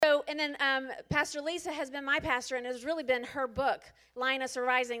and then Pastor Lisa has been my pastor, and it has really been her book, Lioness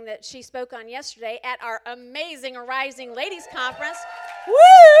Arising, that she spoke on yesterday at our amazing Arising Ladies Conference.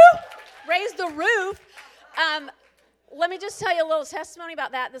 Woo! Raise the roof. Let me just tell you a little testimony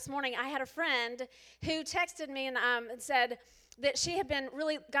about that this morning. I had a friend who texted me and said that she had been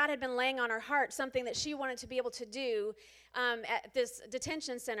God had been laying on her heart something that she wanted to be able to do at this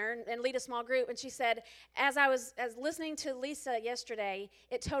detention center and lead a small group. And she said, as listening to Lisa yesterday,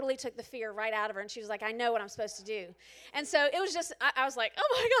 it totally took the fear right out of her. And she was like, I know what I'm supposed to do. And so it was just, I was like, oh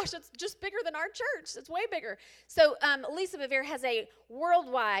my gosh, it's just bigger than our church. It's way bigger. So Lisa Bevere has a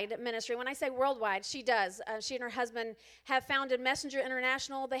worldwide ministry. When I say worldwide, she does. She and her husband have founded Messenger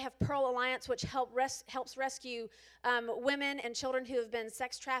International. They have Pearl Alliance, which helps rescue women and children who have been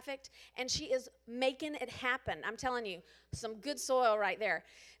sex trafficked. And she is making it happen. I'm telling you. Some good soil right there.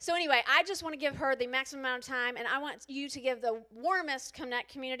 So anyway, I just want to give her the maximum amount of time, and I want you to give the warmest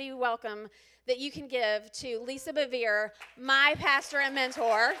Connect community welcome that you can give to Lisa Bevere, my pastor and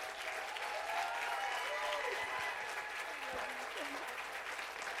mentor.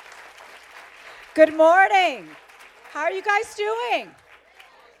 Good morning. How are you guys doing?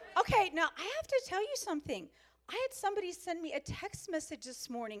 Okay, now I have to tell you something. I had somebody send me a text message this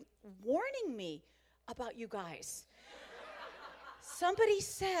morning warning me about you guys. Somebody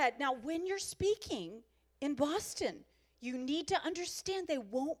said, now when you're speaking in Boston, you need to understand they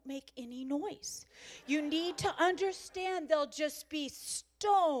won't make any noise. You need to understand they'll just be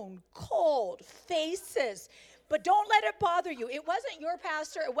stone cold faces. But don't let it bother you. It wasn't your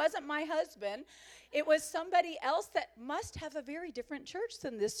pastor. It wasn't my husband. It was somebody else that must have a very different church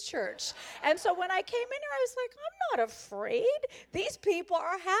than this church. And so when I came in here, I was like, I'm not afraid. These people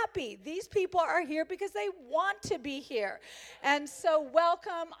are happy. These people are here because they want to be here. And so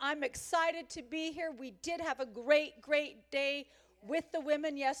welcome. I'm excited to be here. We did have a great, great day with the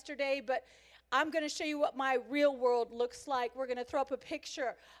women yesterday, but I'm going to show you what my real world looks like. We're going to throw up a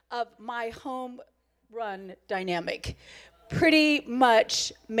picture of my home run dynamic. Pretty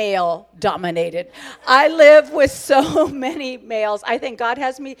much male dominated. I live with so many males. I think God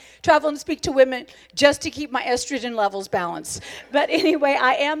has me travel and speak to women just to keep my estrogen levels balanced. But anyway,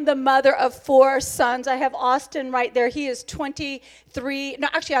 I am the mother of 4 sons. I have Austin right there. He is 23. No,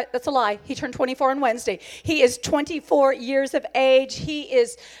 actually, that's a lie. He turned 24 on Wednesday. He is 24 years of age. He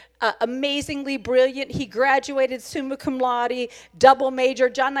is amazingly brilliant. He graduated summa cum laude, double major.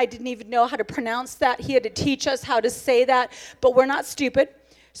 John and I didn't even know how to pronounce that. He had to teach us how to say that, but we're not stupid,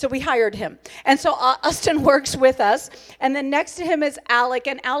 so we hired him. And so Austin works with us, and then next to him is Alec,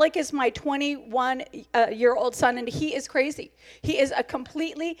 and Alec is my 21-year-old son, and he is crazy. He is a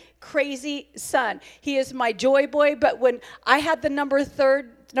completely crazy son. He is my joy boy, but when I had the number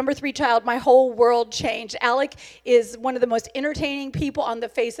 3 child, my whole world changed. Alec is one of the most entertaining people on the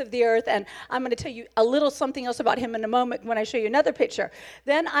face of the earth, and I'm going to tell you a little something else about him in a moment when I show you another picture.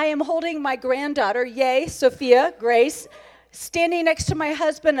 Then I am holding my granddaughter, Sophia Grace, standing next to my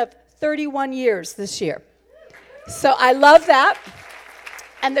husband of 31 years this year. So I love that.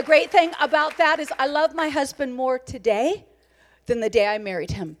 And the great thing about that is I love my husband more today than the day I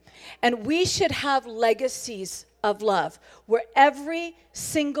married him. And we should have legacies of love where every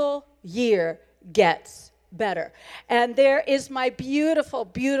single year gets better. And there is my beautiful,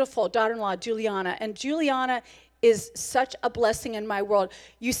 beautiful daughter-in-law, Juliana. And Juliana is such a blessing in my world.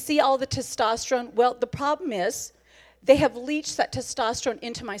 You see all the testosterone. Well, the problem is they have leached that testosterone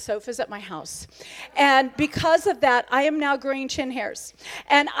into my sofas at my house. And because of that, I am now growing chin hairs.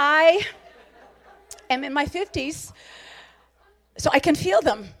 And I am in my 50s, so I can feel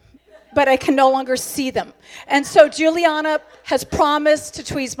them, but I can no longer see them. And so Juliana has promised to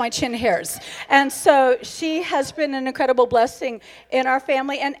tweeze my chin hairs. And so she has been an incredible blessing in our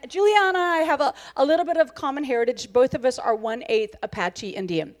family. And Juliana and I have a little bit of common heritage. Both of us are 1/8 Apache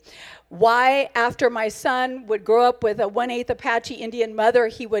Indian. Why, after my son would grow up with a 1/8 Apache Indian mother,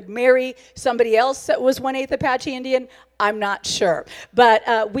 he would marry somebody else that was 1/8 Apache Indian, I'm not sure. But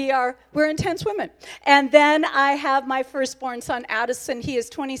we're intense women. And then I have my firstborn son, Addison. He is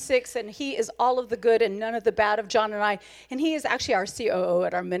 26, and he is all of the good and none of the bad of John and I. And he is actually our COO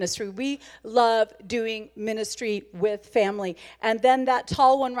at our ministry. We love doing ministry with family. And then that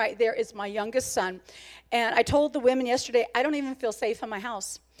tall one right there is my youngest son. And I told the women yesterday, I don't even feel safe in my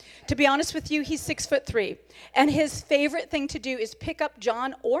house. To be honest with you, he's 6'3", and his favorite thing to do is pick up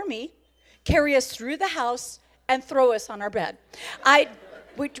John or me, carry us through the house, and throw us on our bed.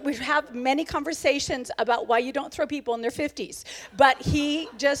 We have many conversations about why you don't throw people in their 50s. But he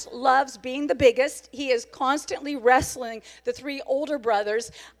just loves being the biggest. He is constantly wrestling the three older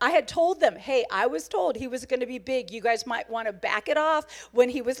brothers. I had told them, hey, I was told he was going to be big. You guys might want to back it off. When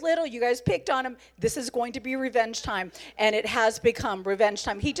he was little, you guys picked on him. This is going to be revenge time. And it has become revenge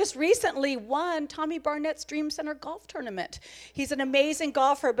time. He just recently won Tommy Barnett's Dream Center golf tournament. He's an amazing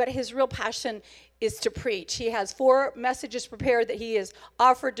golfer, but his real passion is to preach. He has 4 messages prepared that he has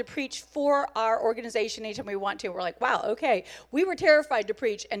offered to preach for our organization anytime we want to. We're like, wow, okay. We were terrified to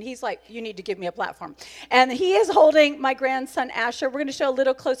preach, and he's like, you need to give me a platform. And he is holding my grandson, Asher. We're going to show a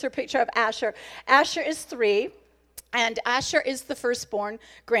little closer picture of Asher. Asher is 3, and Asher is the firstborn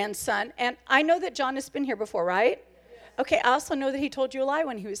grandson. And I know that John has been here before, right? Okay, I also know that he told you a lie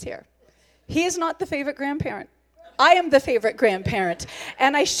when he was here. He is not the favorite grandparent. I am the favorite grandparent,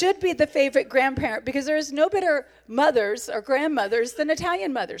 and I should be the favorite grandparent because there is no better mothers or grandmothers than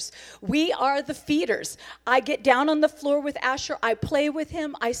Italian mothers. We are the feeders. I get down on the floor with Asher. I play with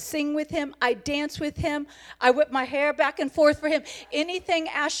him. I sing with him. I dance with him. I whip my hair back and forth for him. Anything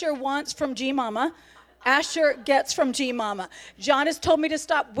Asher wants from G-Mama, Asher gets from G-Mama. John has told me to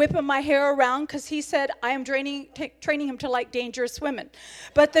stop whipping my hair around because he said I am training him to like dangerous women.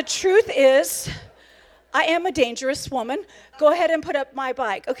 But the truth is, I am a dangerous woman. Go ahead and put up my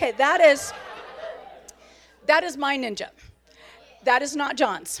bike. Okay, that is my ninja. That is not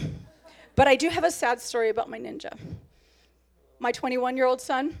John's. But I do have a sad story about my ninja. My 21-year-old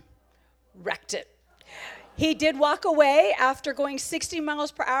son wrecked it. He did walk away after going 60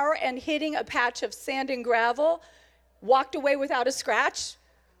 miles per hour and hitting a patch of sand and gravel. Walked away without a scratch.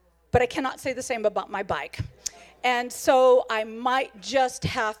 But I cannot say the same about my bike. And so I might just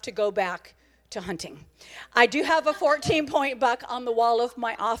have to go back to hunting. I do have a 14-point buck on the wall of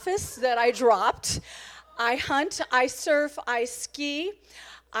my office that I dropped. I hunt, I surf, I ski.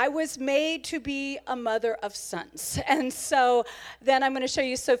 I was made to be a mother of sons. And so then I'm going to show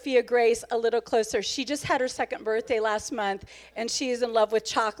you Sophia Grace a little closer. She just had her 2nd birthday last month, and she is in love with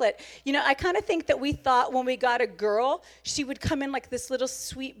chocolate. You know, I kind of think that we thought when we got a girl, she would come in like this little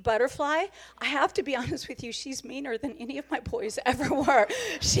sweet butterfly. I have to be honest with you, she's meaner than any of my boys ever were.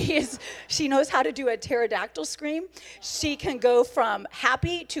 She knows how to do a pterodactyl scream. She can go from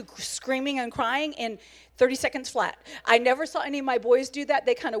happy to screaming and crying in 30 seconds flat. I never saw any of my boys do that.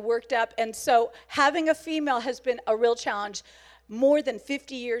 They kind of worked up. And so having a female has been a real challenge. More than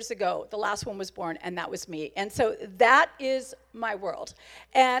 50 years ago, the last one was born, and that was me. And so that is my world.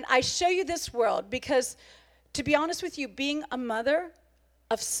 And I show you this world because, to be honest with you, being a mother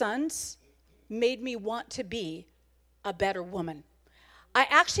of sons made me want to be a better woman. I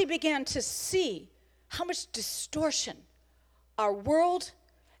actually began to see how much distortion our world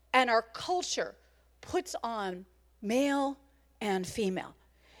and our culture puts on male and female.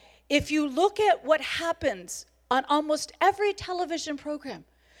 If you look at what happens on almost every television program,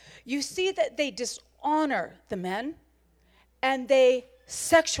 you see that they dishonor the men and they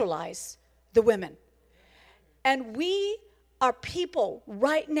sexualize the women. And we are people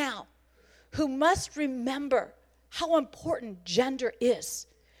right now who must remember how important gender is,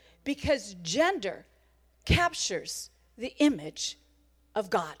 because gender captures the image of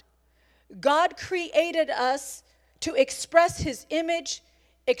God. God created us to express his image,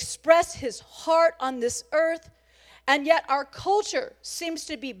 express his heart on this earth, and yet our culture seems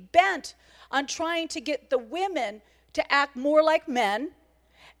to be bent on trying to get the women to act more like men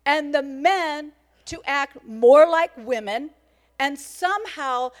and the men to act more like women, and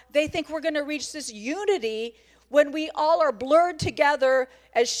somehow they think we're going to reach this unity when we all are blurred together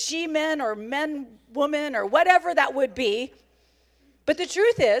as she-men or men-woman or whatever that would be. But the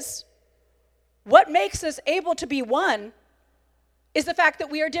truth is, what makes us able to be one is the fact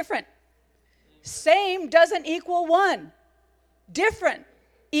that we are different. Same doesn't equal one. Different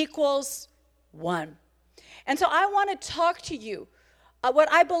equals one. And so I want to talk to you what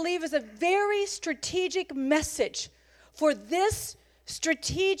I believe is a very strategic message for this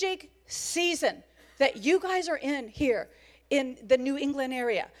strategic season that you guys are in here in the New England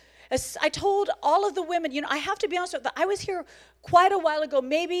area. As I told all of the women, I have to be honest with you, I was here quite a while ago.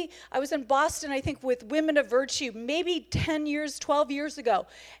 Maybe I was in Boston, I think, with Women of Virtue, maybe 10 years, 12 years ago.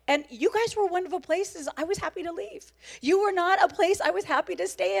 And you guys were one of the places I was happy to leave. You were not a place I was happy to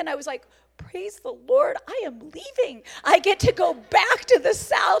stay in. I was like, praise the Lord, I am leaving. I get to go back to the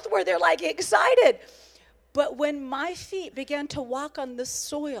South where they're like excited. But when my feet began to walk on the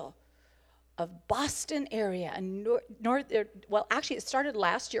soil of Boston area and actually it started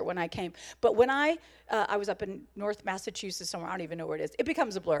last year when I came, but when I was up in North Massachusetts somewhere, I don't even know where it is. It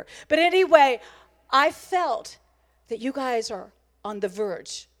becomes a blur. But anyway, I felt that you guys are on the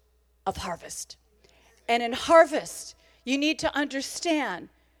verge of harvest. And in harvest, you need to understand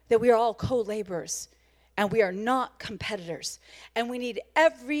that we are all co-laborers and we are not competitors. And we need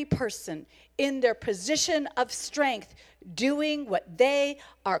every person in their position of strength doing what they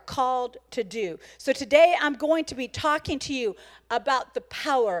are called to do. So today I'm going to be talking to you about the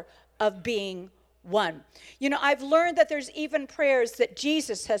power of being one. You know, I've learned that there's even prayers that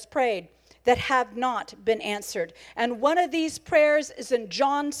Jesus has prayed that have not been answered. And one of these prayers is in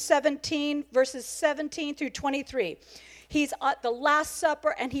John 17, verses 17 through 23. He's at the Last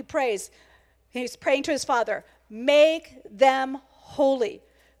Supper and he prays. He's praying to his Father, make them holy,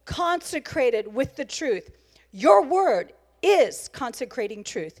 consecrated with the truth. Your word is consecrating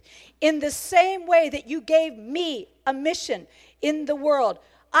truth. In the same way that you gave me a mission in the world,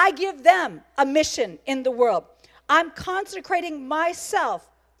 I give them a mission in the world. I'm consecrating myself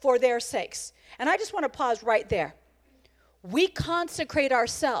for their sakes. And I just want to pause right there. We consecrate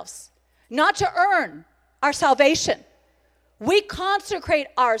ourselves, not to earn our salvation. We consecrate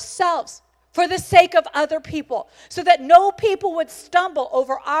ourselves for the sake of other people, so that no people would stumble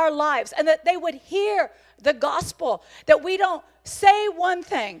over our lives and that they would hear the gospel, that we don't say one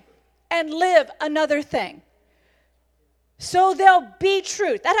thing and live another thing. So there'll be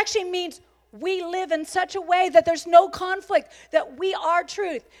truth. That actually means we live in such a way that there's no conflict, that we are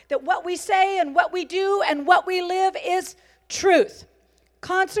truth, that what we say and what we do and what we live is truth,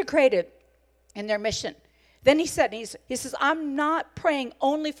 consecrated in their mission. Then he says, I'm not praying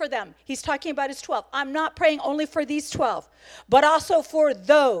only for them. He's talking about his 12. I'm not praying only for these 12, but also for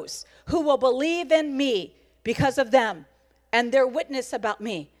those who will believe in me because of them and their witness about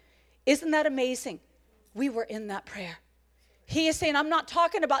me. Isn't that amazing? We were in that prayer. He is saying, I'm not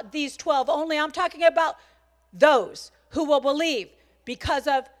talking about these 12 only. I'm talking about those who will believe because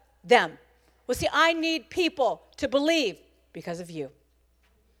of them. Well, see, I need people to believe because of you.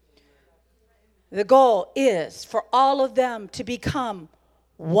 The goal is for all of them to become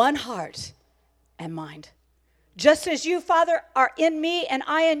one heart and mind. Just as you, Father, are in me and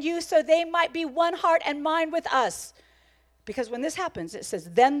I in you, so they might be one heart and mind with us. Because when this happens, it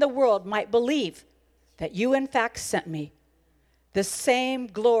says, then the world might believe that you in fact sent me. The same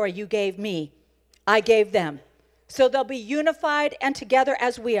glory you gave me, I gave them. So they'll be unified and together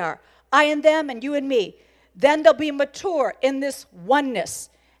as we are. I and them and you and me. Then they'll be mature in this oneness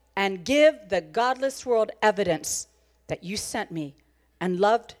and give the godless world evidence that you sent me and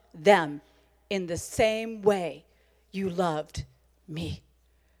loved them in the same way you loved me.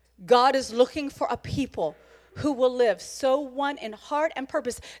 God is looking for a people who will live so one in heart and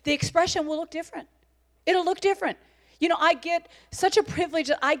purpose. The expression will look different. It'll look different. You know, I get such a privilege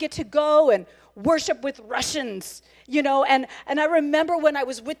that I get to go and worship with Russians, you know, and I remember when I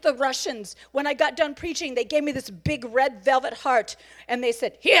was with the Russians, when I got done preaching, they gave me this big red velvet heart, and they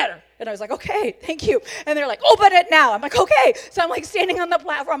said, here, and I was like, okay, thank you, and they're like, open it now. I'm like, okay, so I'm like standing on the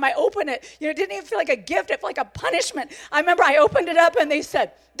platform, I open it, you know, it didn't even feel like a gift, it felt like a punishment. I remember I opened it up, and they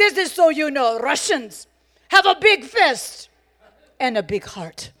said, this is so you know, Russians have a big fist and a big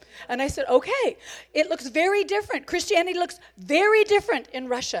heart. And I said, okay, it looks very different. Christianity looks very different in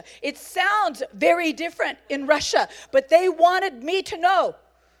Russia. It sounds very different in Russia. But they wanted me to know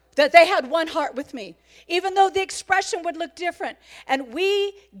that they had one heart with me, even though the expression would look different. And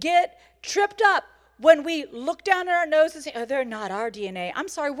we get tripped up when we look down at our nose and say, oh, they're not our DNA. I'm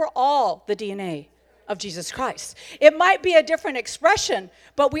sorry, we're all the DNA of Jesus Christ. It might be a different expression,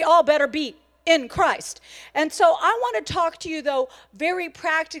 but we all better be in Christ. And so I want to talk to you, though, very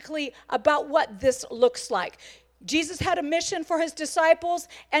practically about what this looks like. Jesus had a mission for his disciples,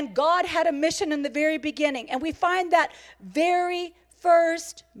 and God had a mission in the very beginning. And we find that very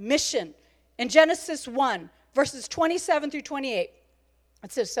first mission in Genesis 1, verses 27 through 28.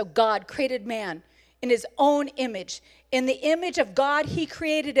 It says, so God created man in his own image. In the image of God, he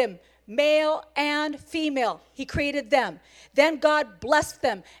created him. Male and female, he created them. Then God blessed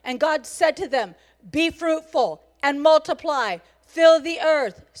them, and God said to them, be fruitful and multiply, fill the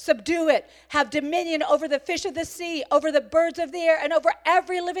earth, subdue it, have dominion over the fish of the sea, over the birds of the air, and over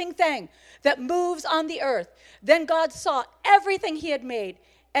every living thing that moves on the earth. Then God saw everything he had made,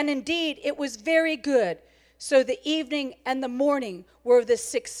 and indeed it was very good. So the evening and the morning were the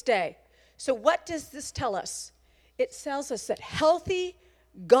sixth day. So what does this tell us? It tells us that healthy,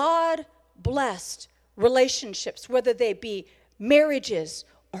 God-blessed relationships, whether they be marriages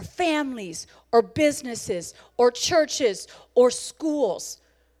or families or businesses or churches or schools,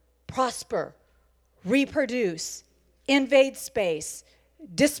 prosper, reproduce, invade space,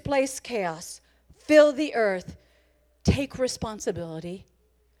 displace chaos, fill the earth, take responsibility,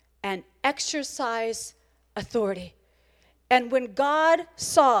 and exercise authority. And when God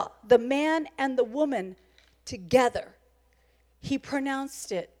saw the man and the woman together, he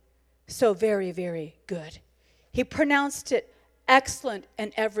pronounced it so very, very good. He pronounced it excellent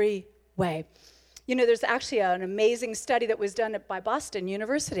in every way. You know, there's actually an amazing study that was done by Boston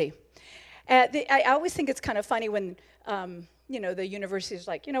University. I always think it's kind of funny when, the university is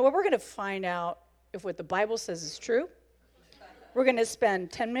like, we're going to find out if what the Bible says is true. We're going to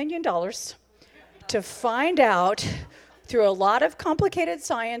spend $10 million to find out through a lot of complicated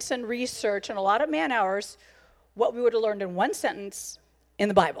science and research and a lot of man hours what we would have learned in one sentence in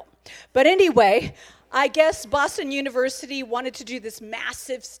the Bible. But anyway, I guess Boston University wanted to do this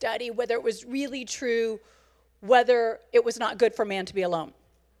massive study, whether it was really true, whether it was not good for man to be alone.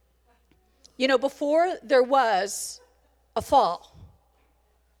 Before there was a fall,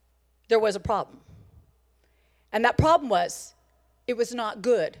 there was a problem. And that problem was, it was not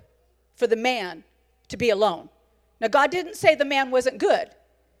good for the man to be alone. Now, God didn't say the man wasn't good.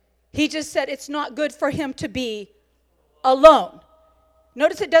 He just said it's not good for him to be alone.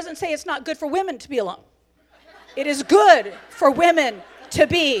 Notice it doesn't say it's not good for women to be alone. It is good for women to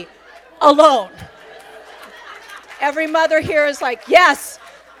be alone. Every mother here is like, yes.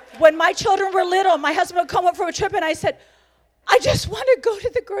 When my children were little, my husband would come up from a trip and I said, I just want to go to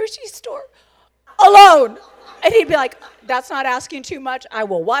the grocery store alone. And he'd be like, that's not asking too much. I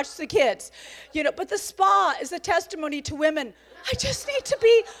will watch the kids. But the spa is a testimony to women. I just need to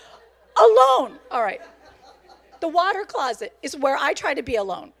be alone. All right. The water closet is where I try to be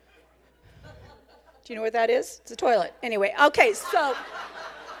alone. Do you know what that is? It's a toilet. Anyway, okay, so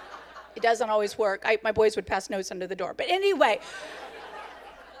it doesn't always work. My boys would pass notes under the door. But anyway,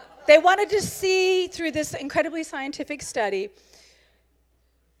 they wanted to see through this incredibly scientific study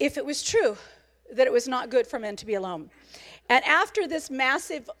if it was true that it was not good for men to be alone. And after this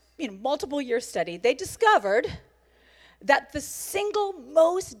massive, multiple-year study, they discovered that the single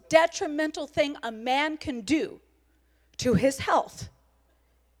most detrimental thing a man can do to his health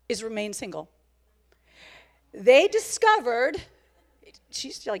is remain single. They discovered,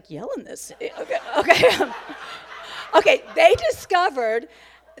 she's like yelling this. Okay, they discovered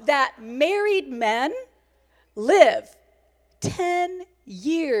that married men live 10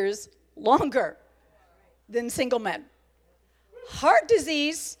 years longer than single men. Heart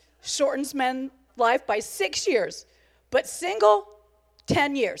disease shortens men's life by 6 years, but single,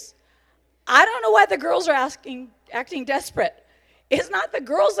 10 years. I don't know why the girls are acting desperate. It's not the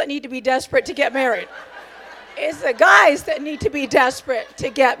girls that need to be desperate to get married. It's the guys that need to be desperate to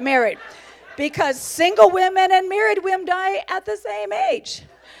get married, because single women and married women die at the same age.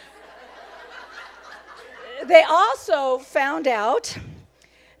 They also found out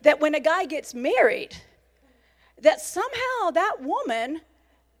that when a guy gets married, that somehow that woman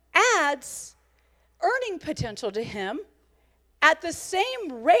adds earning potential to him at the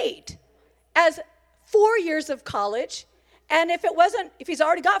same rate as 4 years of college, and if he's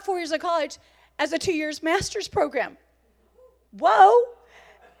already got 4 years of college, as a 2 years master's program. Whoa.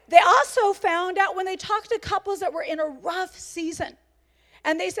 They also found out when they talked to couples that were in a rough season,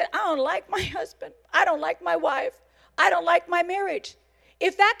 and they said, I don't like my husband, I don't like my wife, I don't like my marriage.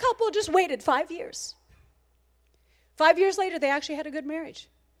 If that couple just waited 5 years, 5 years later, they actually had a good marriage.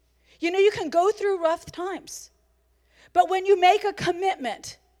 You can go through rough times, but when you make a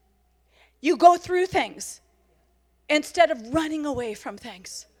commitment, you go through things instead of running away from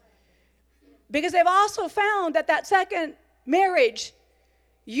things. Because they've also found that second marriage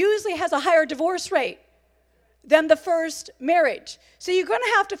usually has a higher divorce rate than the first marriage. So you're going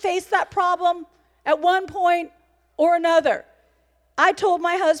to have to face that problem at one point or another. I told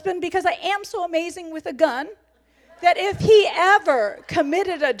my husband, because I am so amazing with a gun, that if he ever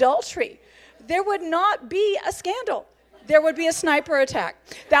committed adultery, there would not be a scandal. There would be a sniper attack.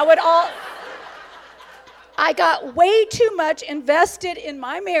 I got way too much invested in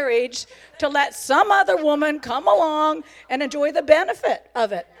my marriage to let some other woman come along and enjoy the benefit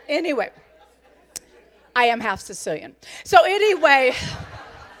of it. Anyway, I am half Sicilian. So anyway,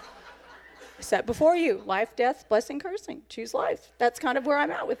 I said before you, life, death, blessing, cursing. Choose life. That's kind of where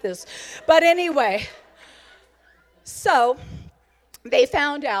I'm at with this. But anyway, so they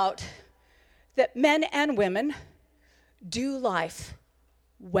found out that men and women do life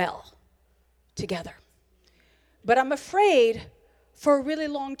well together. But I'm afraid for a really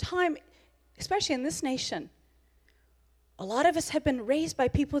long time, especially in this nation, a lot of us have been raised by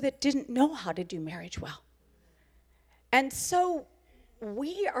people that didn't know how to do marriage well. And so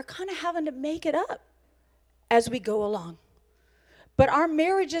we are kind of having to make it up as we go along. But our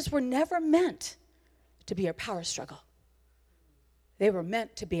marriages were never meant to be a power struggle. They were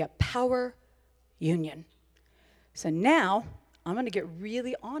meant to be a power union. So now I'm going to get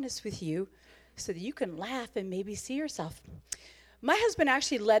really honest with you so that you can laugh and maybe see yourself. My husband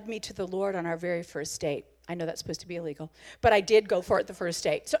actually led me to the Lord on our very first date. I know that's supposed to be illegal, but I did go for it the first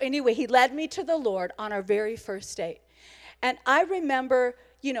date. So anyway, he led me to the Lord on our very first date. And I remember,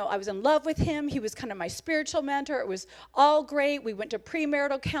 I was in love with him. He was kind of my spiritual mentor. It was all great. We went to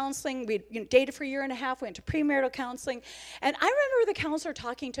premarital counseling. We dated for a year and a half. We went to premarital counseling. And I remember the counselor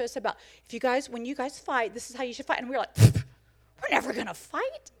talking to us about, when you guys fight, this is how you should fight. And we were like, we're never going to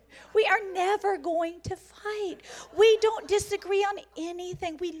fight. We are never going to fight. We don't disagree on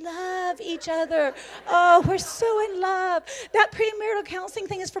anything. We love each other. Oh, we're so in love. That premarital counseling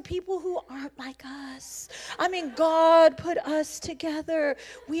thing is for people who aren't like us. I mean, God put us together.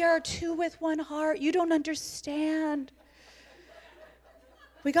 We are two with one heart. You don't understand.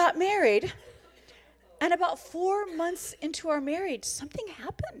 We got married, and about 4 months into our marriage, something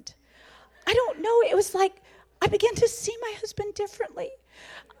happened. I don't know. It was like I began to see my husband differently.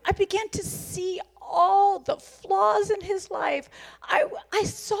 I began to see all the flaws in his life. I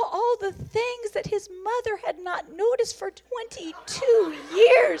saw all the things that his mother had not noticed for 22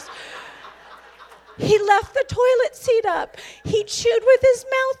 years. He left the toilet seat up. He chewed with his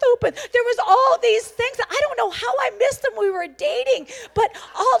mouth open. There was all these things. I don't know how I missed them. We were dating. But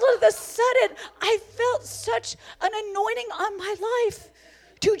all of a sudden, I felt such an anointing on my life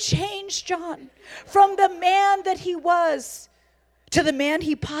to change John from the man that he was to the man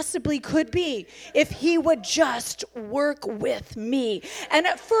he possibly could be if he would just work with me. And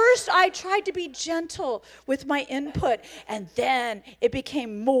at first, I tried to be gentle with my input, and then it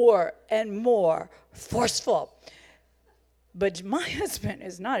became more and more forceful. But my husband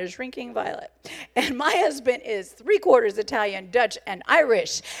is not a shrinking violet. And my husband is 3/4 Italian, Dutch, and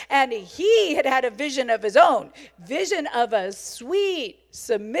Irish. And he had a vision of his own. Vision of a sweet,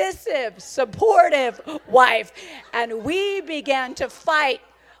 submissive, supportive wife. And we began to fight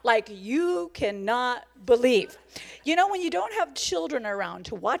like you cannot believe. When you don't have children around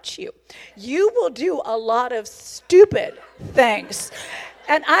to watch you, you will do a lot of stupid things.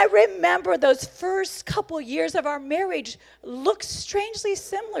 And I remember those first couple years of our marriage looked strangely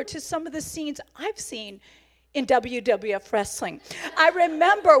similar to some of the scenes I've seen in WWF wrestling. I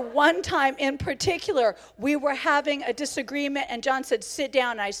remember one time in particular, we were having a disagreement, and John said, sit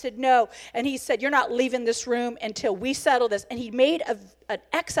down. And I said, no. And he said, you're not leaving this room until we settle this. And he made an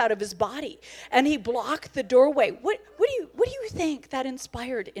X out of his body, and he blocked the doorway. What do you think that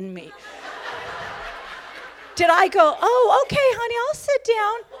inspired in me? Did I go, oh, okay, honey, I'll sit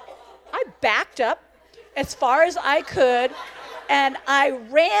down? I backed up as far as I could, and I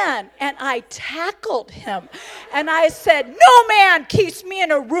ran, and I tackled him. And I said, no man keeps me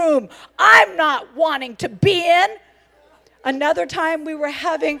in a room I'm not wanting to be in. Another time we were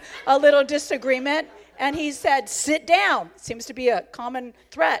having a little disagreement, and he said, sit down. Seems to be a common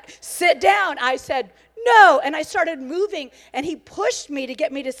threat. Sit down. I said, no. And I started moving, and he pushed me to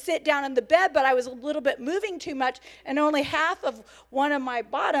get me to sit down in the bed, but I was a little bit moving too much, and only half of one of my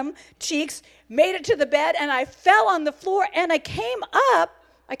bottom cheeks made it to the bed, and I fell on the floor, and I came up.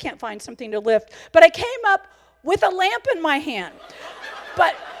 I can't find something to lift, but I came up with a lamp in my hand.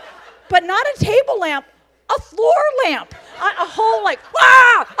 But not a table lamp, a floor lamp. A whole and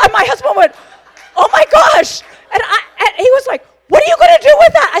my husband went, oh my gosh. And he was like, what are you going to do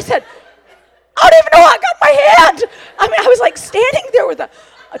with that? I said, I don't even know how I got my hand. I was like standing there with a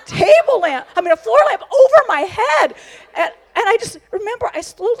table lamp, a floor lamp over my head. And I just remember I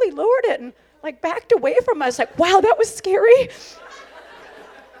slowly lowered it and backed away from it. I was like, wow, that was scary.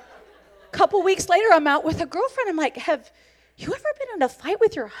 A couple weeks later, I'm out with a girlfriend. I'm like, have you ever been in a fight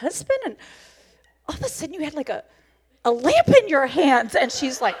with your husband? And all of a sudden you had a lamp in your hands. And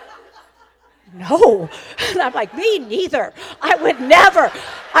she's like, no. And I'm like, me neither. I would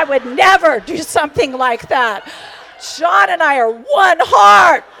never do something like that. John and I are one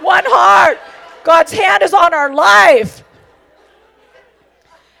heart. God's hand is on our life.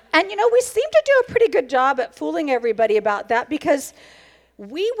 And we seem to do a pretty good job at fooling everybody about that, because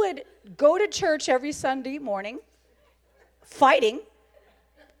we would go to church every Sunday morning fighting.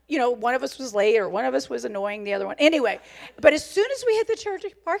 One of us was late, or one of us was annoying the other one. Anyway, but as soon as we hit the church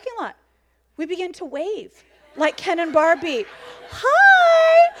parking lot, we began to wave like Ken and Barbie.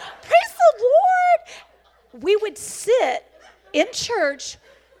 Hi, praise the Lord. We would sit in church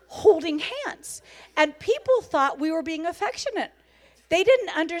holding hands, and people thought we were being affectionate. They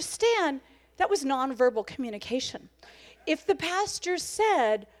didn't understand that was nonverbal communication. If the pastor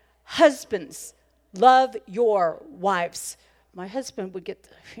said, husbands, love your wives, my husband would get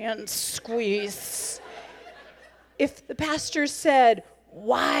the hand squeezed. If the pastor said,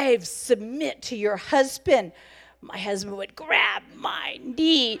 wives, submit to your husband, My husband would grab my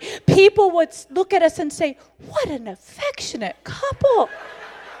knee. People would look at us and say, what an affectionate couple.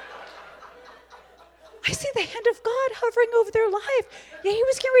 I see the hand of God hovering over their life. Yeah, he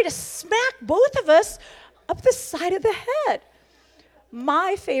was getting ready to smack both of us up the side of the head.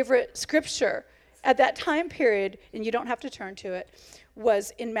 My favorite scripture at that time period, and you don't have to turn to it,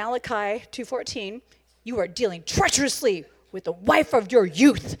 was in Malachi 2:14. You are dealing treacherously with the wife of your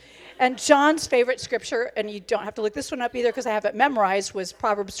youth. And John's favorite scripture, and you don't have to look this one up either because I have it memorized, was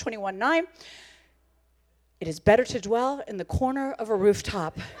Proverbs 21:9. It is better to dwell in the corner of a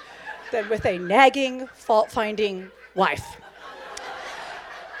rooftop than with a nagging, fault-finding wife.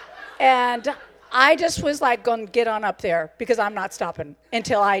 And I just was like, going to get on up there because I'm not stopping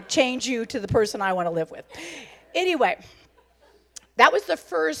until I change you to the person I want to live with. Anyway, that was the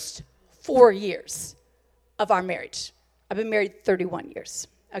first 4 years of our marriage. I've been married 31 years,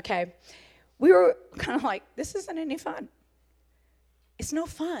 okay? We were kind of like, this isn't any fun. It's no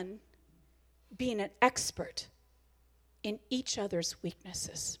fun being an expert in each other's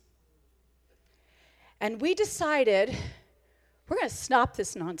weaknesses. And we decided we're going to stop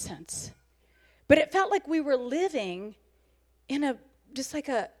this nonsense. But it felt like we were living in just like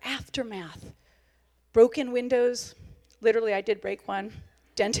a aftermath. Broken windows, literally I did break one.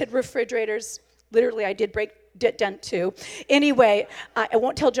 Dented refrigerators, literally I did dent two. Anyway, I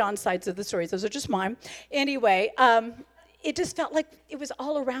won't tell John's sides of the stories, those are just mine. Anyway, it just felt like it was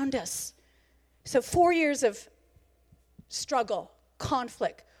all around us. So 4 years of struggle,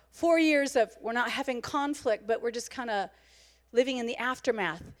 conflict. 4 years of we're not having conflict, but we're just kind of living in the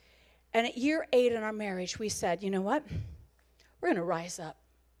aftermath. And at year 8 in our marriage, we said, you know what? We're going to rise up,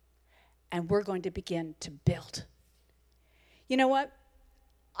 and we're going to begin to build. You know what?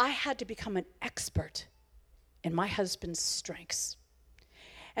 I had to become an expert in my husband's strengths.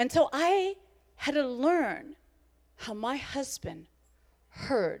 And so I had to learn how my husband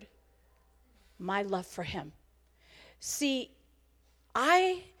heard my love for him. See,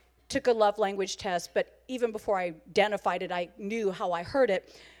 I took a love language test, but even before I identified it, I knew how I heard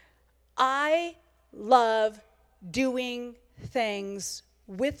it. I love doing things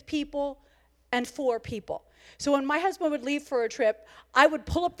with people and for people. So when my husband would leave for a trip, I would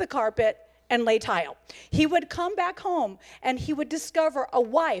pull up the carpet and lay tile. He would come back home and he would discover a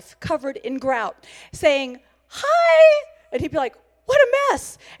wife covered in grout saying, hi, and he'd be like, what a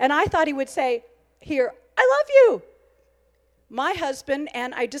mess. And I thought he would say, here, I love you. My husband,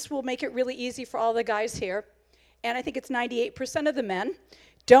 and I just will make it really easy for all the guys here, and I think it's 98% of the men,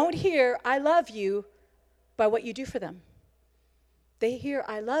 don't hear I love you by what you do for them. They hear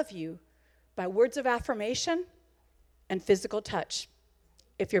I love you by words of affirmation and physical touch.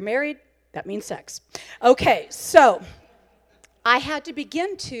 If you're married, that means sex. Okay, so I had to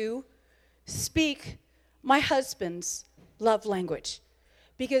begin to speak my husband's love language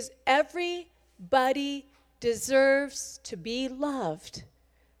because everybody deserves to be loved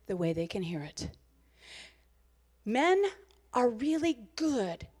the way they can hear it. Men are really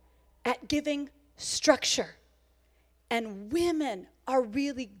good at giving structure, and women are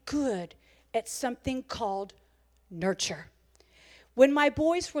really good at something called nurture. When my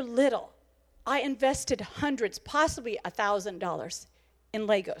boys were little, I invested hundreds, possibly $1,000 in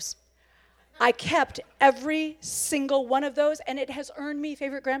Legos. I kept every single one of those, and it has earned me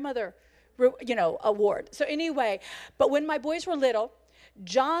favorite grandmother, award. So anyway, but when my boys were little,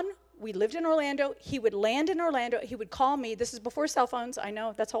 John, we lived in Orlando. He would land in Orlando. He would call me. This is before cell phones. I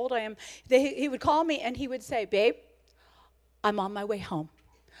know, that's how old I am. He would call me, and he would say, babe, I'm on my way home.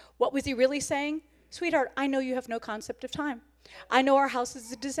 What was he really saying? Sweetheart, I know you have no concept of time. I know our house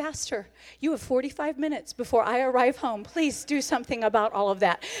is a disaster. You have 45 minutes before I arrive home. Please do something about all of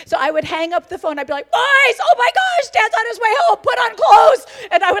that. So I would hang up the phone. I'd be like, boys, oh my gosh, Dad's on his way home. Put on clothes.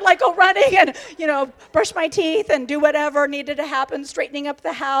 And I would go running and, brush my teeth and do whatever needed to happen, straightening up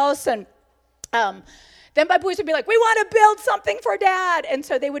the house. And then my boys would be like, we want to build something for Dad. And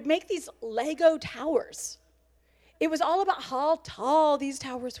so they would make these Lego towers. It was all about how tall these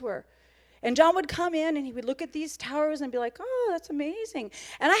towers were. And John would come in and he would look at these towers and be like, oh, that's amazing.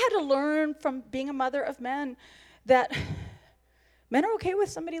 And I had to learn from being a mother of men that men are okay with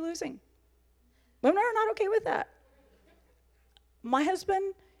somebody losing. Women are not okay with that. My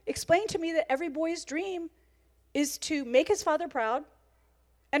husband explained to me that every boy's dream is to make his father proud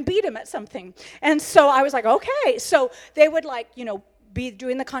and beat him at something. And so I was like, okay. So they would be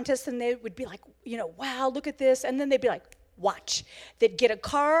doing the contest and they would be like, wow, look at this. And then they'd be like, watch. They'd get a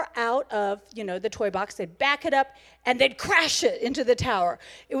car out of, the toy box, they'd back it up, and they'd crash it into the tower.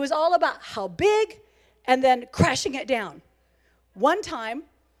 It was all about how big and then crashing it down. One time,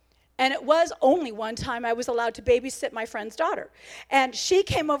 And it was only one time I was allowed to babysit my friend's daughter. And she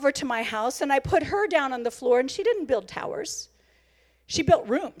came over to my house, and I put her down on the floor, and she didn't build towers. She built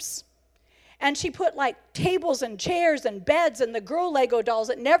rooms. And she put like tables and chairs and beds and the girl Lego dolls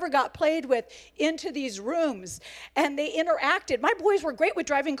that never got played with into these rooms. And they interacted. My boys were great with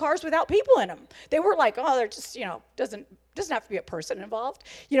driving cars without people in them. They were like, oh, they're just, doesn't have to be a person involved,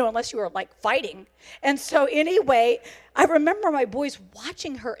 unless you were like fighting. And so anyway, I remember my boys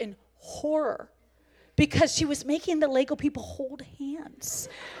watching her in horror because she was making the Lego people hold hands.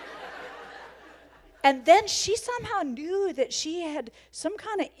 And then she somehow knew that she had some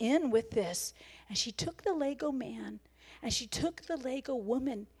kind of in with this. And she took the Lego man and she took the Lego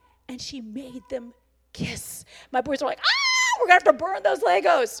woman and she made them kiss. My boys were like, we're going to have to burn those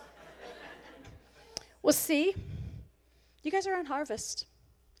Legos. Well, see, you guys are on harvest.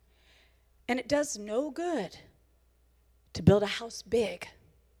 And it does no good to build a house big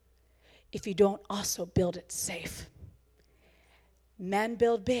if you don't also build it safe. Men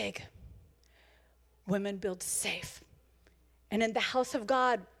build big. Women build safe. And in the house of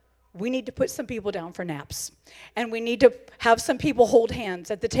God, we need to put some people down for naps. And we need to have some people hold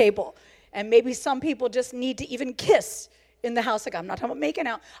hands at the table. And maybe some people just need to even kiss in the house of God. I'm not talking about making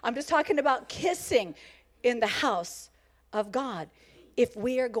out. I'm just talking about kissing in the house of God if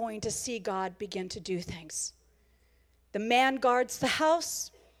we are going to see God begin to do things. The man guards the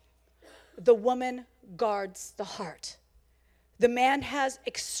house. The woman guards the heart. The man has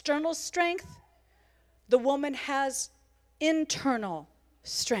external strength. The woman has internal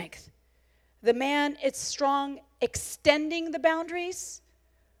strength. The man is strong extending the boundaries.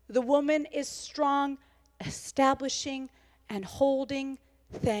 The woman is strong establishing and holding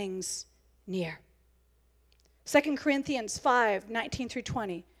things near. 2 Corinthians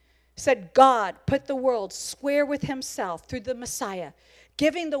 5:19-20 said, God put the world square with himself through the Messiah,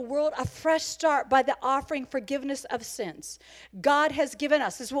 giving the world a fresh start by the offering forgiveness of sins. God has given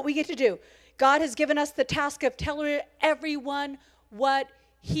us, this is what we get to do, God has given us the task of telling everyone what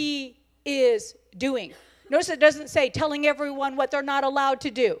he is doing. Notice it doesn't say telling everyone what they're not allowed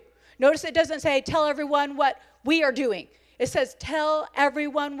to do. Notice it doesn't say tell everyone what we are doing. It says tell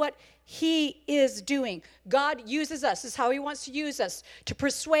everyone what he is doing. God uses us. This is how he wants to use us, to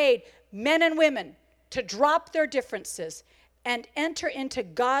persuade men and women to drop their differences and enter into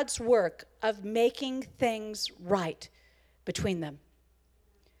God's work of making things right between them.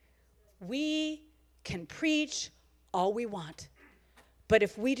 We can preach all we want, but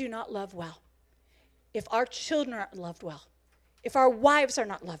if we do not love well, if our children aren't loved well, if our wives are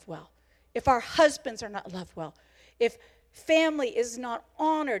not loved well, if our husbands are not loved well, if family is not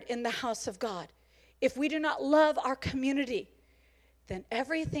honored in the house of God, if we do not love our community, then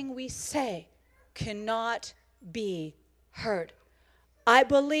everything we say cannot be heard. I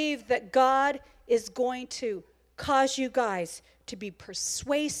believe that God is going to cause you guys to be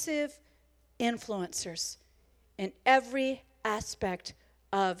persuasive influencers in every aspect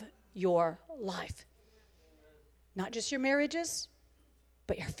of your life. Not just your marriages,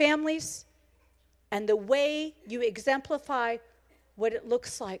 but your families, and the way you exemplify what it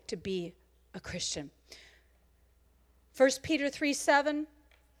looks like to be a Christian. 1 Peter 3:7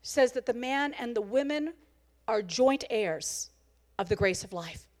 says that the man and the women are joint heirs of the grace of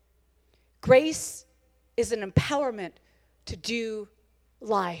life. Grace is an empowerment to do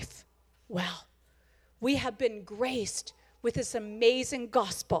life well. We have been graced with this amazing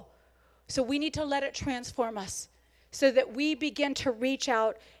gospel. So we need to let it transform us so that we begin to reach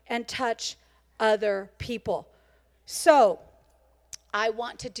out and touch other people. So I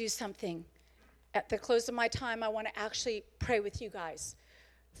want to do something. At the close of my time, I want to actually pray with you guys.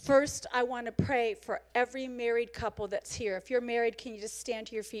 First, I want to pray for every married couple that's here. If you're married, can you just stand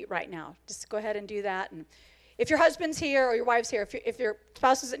to your feet right now? Just go ahead and do that. And if your husband's here or your wife's here, if your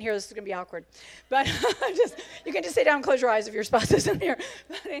spouse isn't here, this is going to be awkward. But you can just sit down and close your eyes if your spouse isn't here.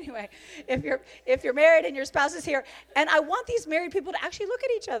 But anyway, if you're married and your spouse is here, and I want these married people to actually look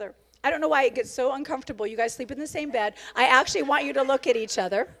at each other. I don't know why it gets so uncomfortable. You guys sleep in the same bed. I actually want you to look at each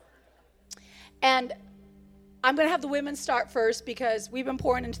other. And I'm going to have the women start first because we've been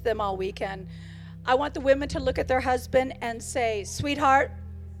pouring into them all weekend. I want the women to look at their husband and say, sweetheart,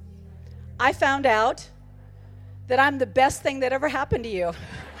 I found out that I'm the best thing that ever happened to you.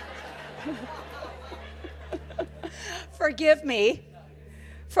 Forgive me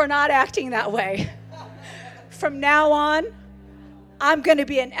for not acting that way. From now on, I'm going to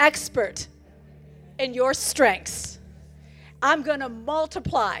be an expert in your strengths. I'm going to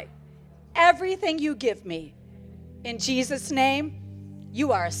multiply everything you give me. In Jesus' name,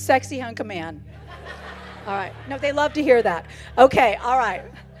 you are a sexy hunk of man. All right. No, they love to hear that. Okay, all right.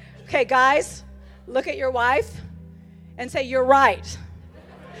 Okay, guys, look at your wife and say, you're right.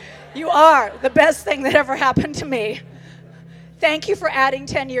 You are the best thing that ever happened to me. Thank you for adding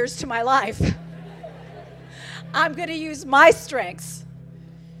 10 years to my life. I'm going to use my strengths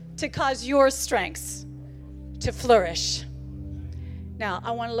to cause your strengths to flourish. Now,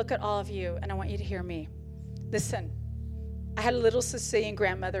 I want to look at all of you, and I want you to hear me. Listen, I had a little Sicilian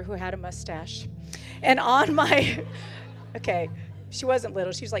grandmother who had a mustache. And on my, okay, she wasn't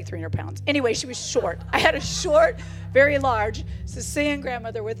little. She was like 300 pounds. Anyway, she was short. I had a short, very large Sicilian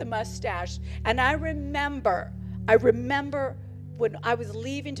grandmother with a mustache. And I remember when I was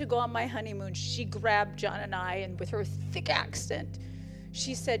leaving to go on my honeymoon, she grabbed John and I, and with her thick accent,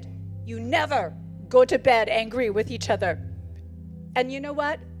 she said, you never go to bed angry with each other. And you know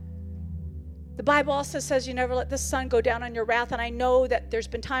what? The Bible also says you never let the sun go down on your wrath. And I know that there's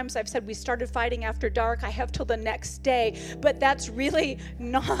been times I've said we started fighting after dark. I have till the next day. But that's really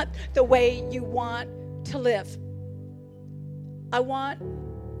not the way you want to live. I want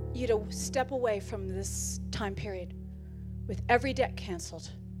you to step away from this time period with every debt canceled,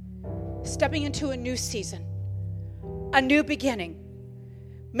 stepping into a new season, a new beginning.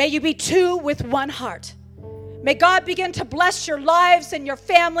 May you be two with one heart. May God begin to bless your lives and your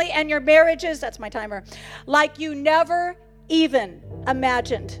family and your marriages, that's my timer, like you never even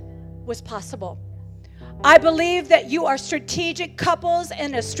imagined was possible. I believe that you are strategic couples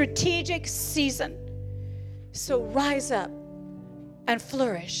in a strategic season. So rise up and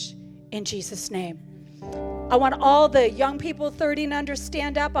flourish in Jesus' name. I want all the young people 30 and under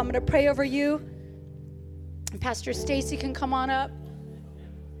stand up. I'm going to pray over you. And Pastor Stacy can come on up.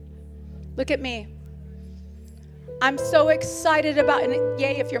 Look at me. I'm so excited about, and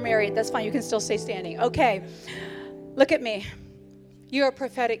yay, if you're married, that's fine. You can still stay standing. Okay. Look at me. You're a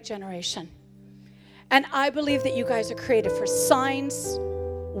prophetic generation. And I believe that you guys are created for signs,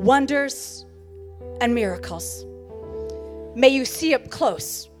 wonders, and miracles. May you see up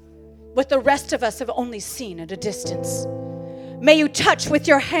close what the rest of us have only seen at a distance. May you touch with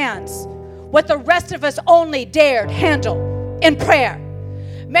your hands what the rest of us only dared handle in prayer.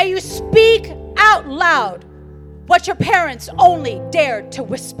 May you speak out loud what your parents only dared to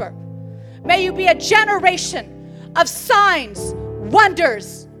whisper. May you be a generation of signs,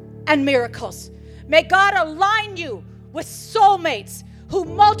 wonders, and miracles. May God align you with soulmates who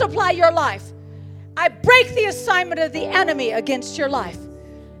multiply your life. I break the assignment of the enemy against your life.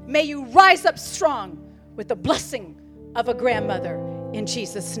 May you rise up strong with the blessing of a grandmother in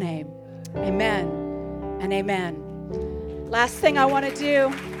Jesus' name. Amen and amen. Last thing I want to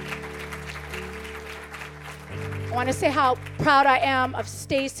do, I want to say how proud I am of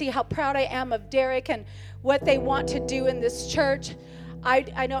Stacy, how proud I am of Derek and what they want to do in this church.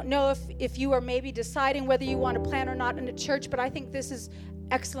 I don't know if you are maybe deciding whether you want to plant or not in a church, but I think this is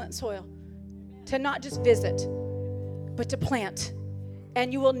excellent soil to not just visit, but to plant.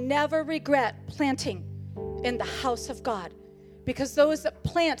 And you will never regret planting in the house of God, because those that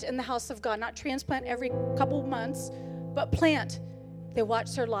plant in the house of God, not transplant every couple of months, but plant, they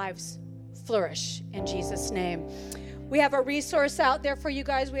watch their lives flourish in Jesus' name. We have a resource out there for you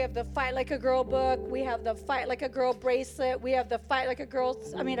guys. We have the Fight Like a Girl book. We have the Fight Like a Girl bracelet. We have the Fight Like a Girl,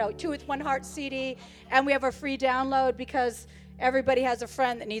 Two with One Heart CD. And we have a free download because everybody has a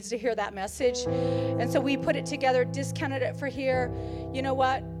friend that needs to hear that message. And so we put it together, discounted it for here. You know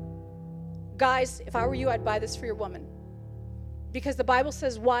what? Guys, if I were you, I'd buy this for your woman. Because the Bible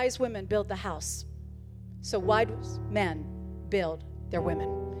says wise women build the house. So wise men build their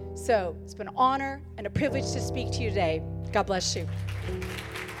women. So it's been an honor and a privilege to speak to you today. God bless you.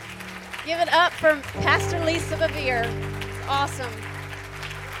 Give it up for Pastor Lisa Bevere. It's awesome.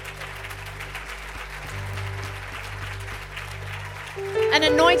 An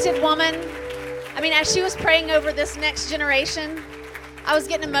anointed woman. As she was praying over this next generation, I was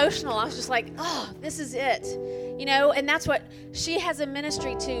getting emotional. I was just like, oh, this is it. And that's what she has a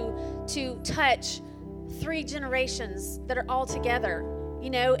ministry to touch 3 generations that are all together.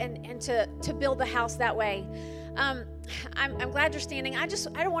 And to build the house that way. I'm glad you're standing. I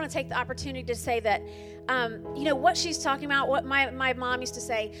don't want to take the opportunity to say that, what she's talking about, what my mom used to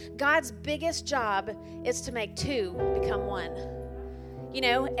say, God's biggest job is to make 2 become 1.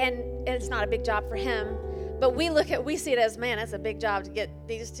 And it's not a big job for him, but we see it as, man, that's a big job to get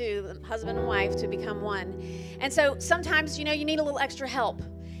these 2, husband and wife, to become 1. And so sometimes, you need a little extra help.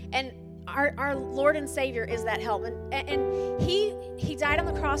 And our Lord and Savior is that help. And he died on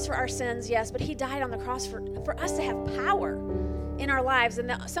the cross for our sins, yes, but he died on the cross for us to have power in our lives.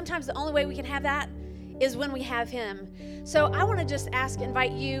 And sometimes the only way we can have that is when we have him. So I want to just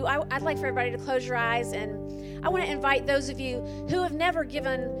invite you. I'd like for everybody to close your eyes, and I want to invite those of you who have never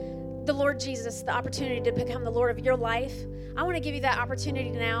given the Lord Jesus the opportunity to become the Lord of your life, I want to give you that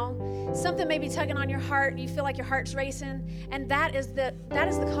opportunity now. Something may be tugging on your heart. You feel like your heart's racing, and that is the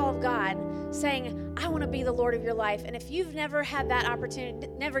call of God saying, I want to be the Lord of your life. And if you've never had that opportunity,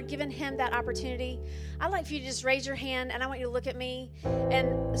 never given him that opportunity, I'd like for you to just raise your hand, and I want you to look at me,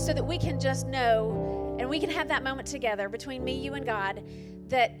 and so that we can just know, and we can have that moment together between me, you, and God,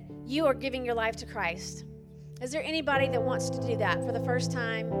 that you are giving your life to Christ. Is there anybody that wants to do that for the first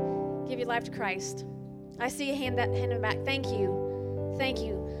time? Give your life to Christ. I see a hand in the back. Thank you. Thank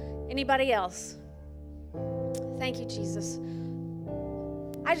you. Anybody else? Thank you, Jesus.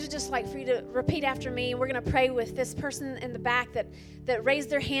 I would just like for you to repeat after me. We're going to pray with this person in the back that raised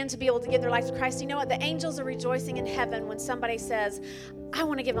their hand to be able to give their life to Christ. You know what? The angels are rejoicing in heaven when somebody says, I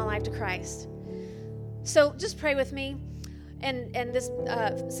want to give my life to Christ. So just pray with me and this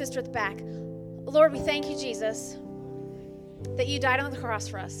sister at the back. Lord, we thank you, Jesus, that you died on the cross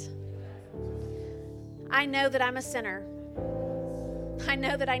for us. I know that I'm a sinner. I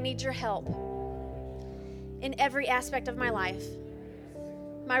know that I need your help in every aspect of my life.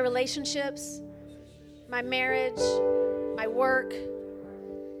 My relationships, my marriage, my work,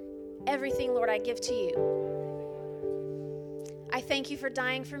 everything, Lord, I give to you. I thank you for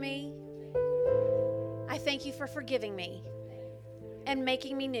dying for me. I thank you for forgiving me and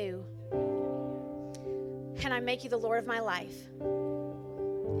making me new. And I make you the Lord of my life.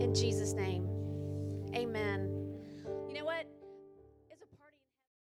 In Jesus' name.